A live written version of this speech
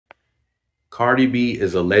Cardi B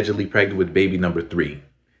is allegedly pregnant with baby number three.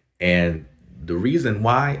 And the reason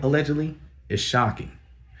why, allegedly, is shocking.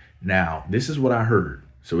 Now, this is what I heard.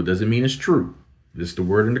 So it doesn't mean it's true. This is the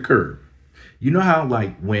word in the curve. You know how,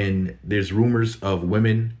 like, when there's rumors of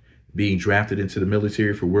women being drafted into the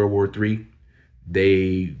military for World War III,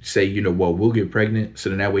 they say, well, we'll get pregnant, so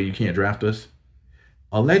then that way you can't draft us?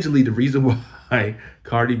 Allegedly, the reason why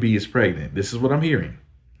Cardi B is pregnant, this is what I'm hearing,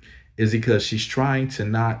 is because she's trying to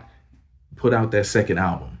not put out that second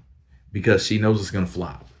album because she knows it's gonna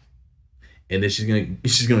flop, and then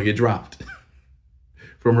she's gonna get dropped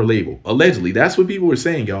from her label. Allegedly, that's what people were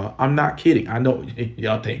saying, y'all. I'm not kidding. I know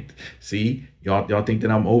y'all think, see, y'all think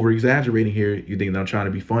that I'm over exaggerating here. You think that I'm trying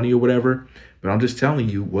to be funny or whatever, but I'm just telling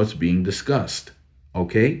you what's being discussed,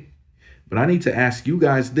 okay? But I need to ask you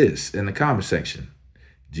guys this in the comment section.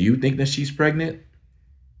 Do you think that she's pregnant?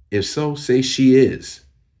 If so, say she is.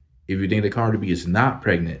 If you think that Cardi B is not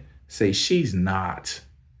pregnant, say she's not.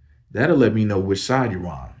 That'll let me know which side you're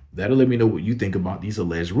on. That'll let me know what you think about these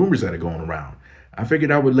alleged rumors that are going around. I figured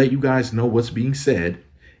I would let you guys know what's being said.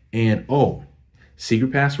 And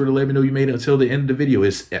secret password to let me know you made it until the end of the video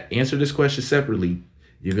is answer this question separately.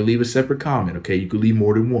 You can leave a separate comment, okay? You can leave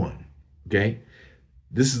more than one, okay?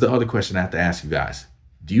 This is the other question I have to ask you guys.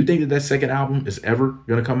 Do you think that that second album is ever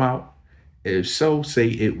going to come out? If so, say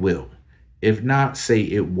it will. If not, say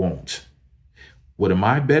it won't. What am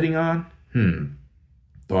I betting on?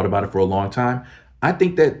 Thought about it for a long time. I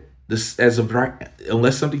think that this, as of right,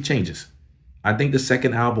 unless something changes, I think the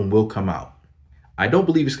second album will come out. I don't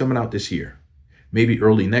believe it's coming out this year. Maybe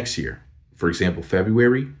early next year. For example,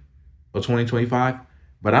 February of 2025.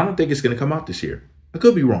 But I don't think it's going to come out this year. I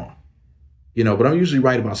could be wrong. But I'm usually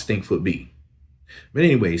right about Stinkfoot B. But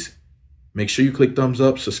anyways, make sure you click thumbs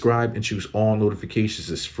up, subscribe, and choose all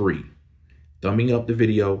notifications. It's free. Thumbing up the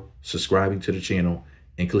video, subscribing to the channel,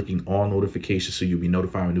 and clicking all notifications so you'll be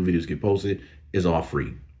notified when new videos get posted is all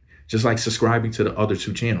free. Just like subscribing to the other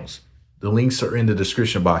two channels. The links are in the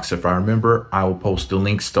description box. If I remember, I will post the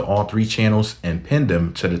links to all three channels and pin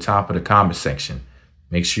them to the top of the comment section.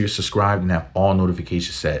 Make sure you're subscribed and have all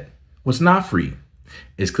notifications set. What's not free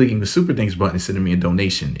is clicking the super thanks button and sending me a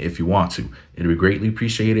donation if you want to. It'll be greatly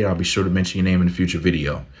appreciated. I'll be sure to mention your name in a future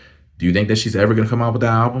video. Do you think that she's ever going to come out with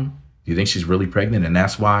that album? Do you think she's really pregnant and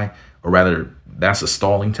that's why, or rather that's a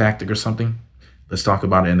stalling tactic or something? Let's talk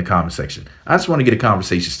about it in the comment section. I just want to get a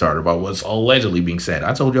conversation started about what's allegedly being said.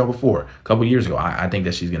 I told y'all before, a couple years ago, I think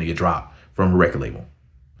that she's going to get dropped from her record label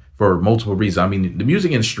for multiple reasons. I mean, the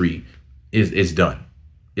music industry is done.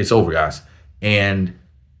 It's over, guys. And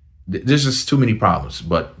there's just too many problems,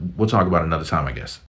 but we'll talk about it another time, I guess.